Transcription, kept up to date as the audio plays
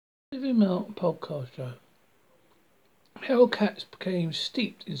Living Mount podcast show. How cats became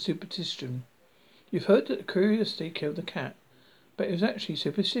steeped in superstition. You've heard that curiosity killed the cat, but it was actually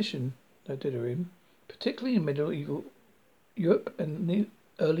superstition that did her in, particularly in medieval Europe and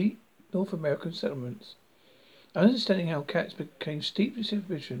early North American settlements. Understanding how cats became steeped in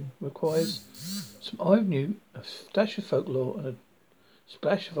superstition requires some eye of new, a dash of folklore, and a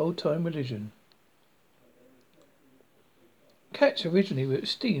splash of old-time religion. Cats originally were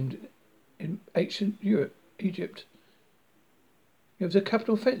esteemed in ancient Egypt. It was a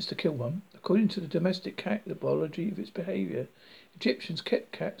capital offence to kill one. According to the domestic cat, the biology of its behaviour, Egyptians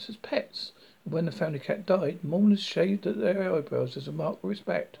kept cats as pets, and when the family cat died, mourners shaved their eyebrows as a mark of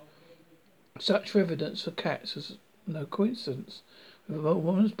respect. Such evidence for cats was no coincidence. With a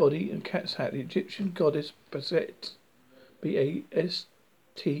woman's body and cat's hat, the Egyptian goddess Bastet, Bastet,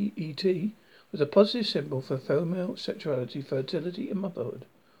 was a positive symbol for female sexuality, fertility, and motherhood.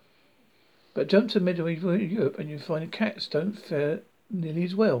 But jump to medieval Europe and you find cats don't fare nearly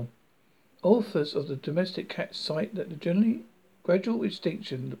as well. Authors of the domestic cat cite that the generally gradual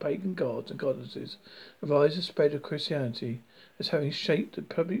extinction of the pagan gods and goddesses, the rise and spread of Christianity, as having shaped the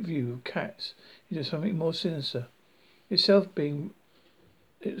public view of cats into something more sinister, itself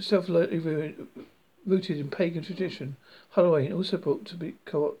likely rooted in pagan tradition. Halloween also brought to be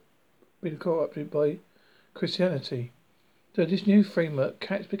been corrupted by Christianity. So this new framework,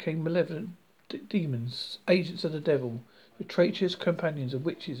 cats became malevolent demons, agents of the devil, the traitorous companions of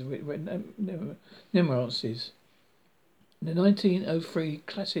witches and necromancers. In the 1903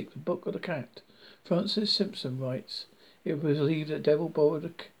 classic The Book of the Cat, Francis Simpson writes, it was believed that the devil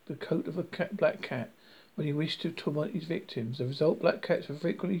borrowed the coat of a black cat when he wished to torment his victims. The result, black cats were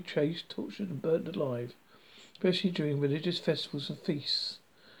frequently chased, tortured and burnt alive, especially during religious festivals and feasts.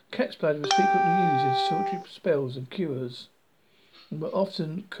 Cat's blood was frequently used in sorcery spells and cures, and were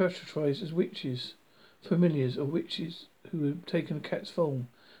often characterized as witches, familiars, or witches who had taken a cat's form.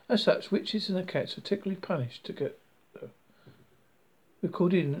 As such, witches and their cats were particularly punished to get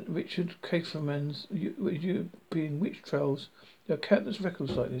recorded in Richard Kaferman's European Witch Trials. There are countless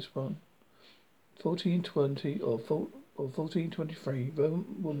records like this one. 1420 or 1423,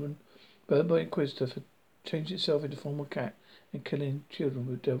 Roman woman burned by Inquisitor for changing itself into form of cat and killing children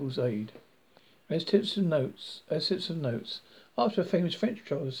with devil's aid. As Simpson notes, after a famous French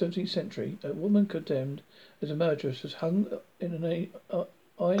trial of the 17th century, a woman condemned as a murderess was hung in an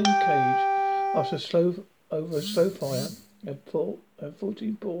iron cage over a slow fire, and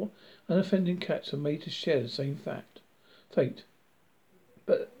 14 poor, unoffending cats were made to share the same fate.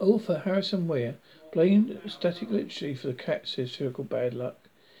 But author Harrison Weir blamed static literature for the cat's historical bad luck.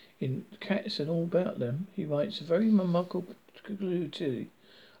 In Cats and All About Them, he writes, a very remarkable peculiarity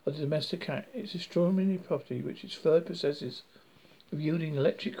of the domestic cat, its extraordinary property which its fur possesses of yielding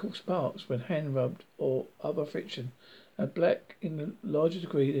electrical sparks when hand rubbed or other friction, and black in a larger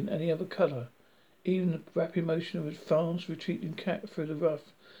degree than any other colour. Even the rapid motion of a fast retreating cat through the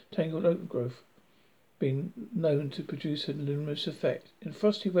rough, tangled overgrowth been known to produce a luminous effect. In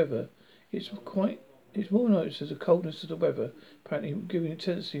frosty weather, it's more noticed as the coldness of the weather, apparently giving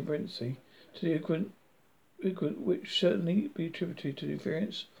intensity and brilliancy to the ignorant, which certainly be attributed to the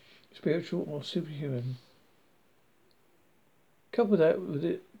variance, spiritual or superhuman. Couple that with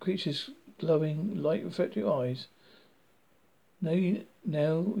the creature's glowing, light reflective eyes. Now you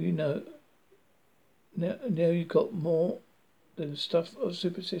got more than the stuff of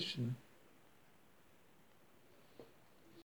superstition.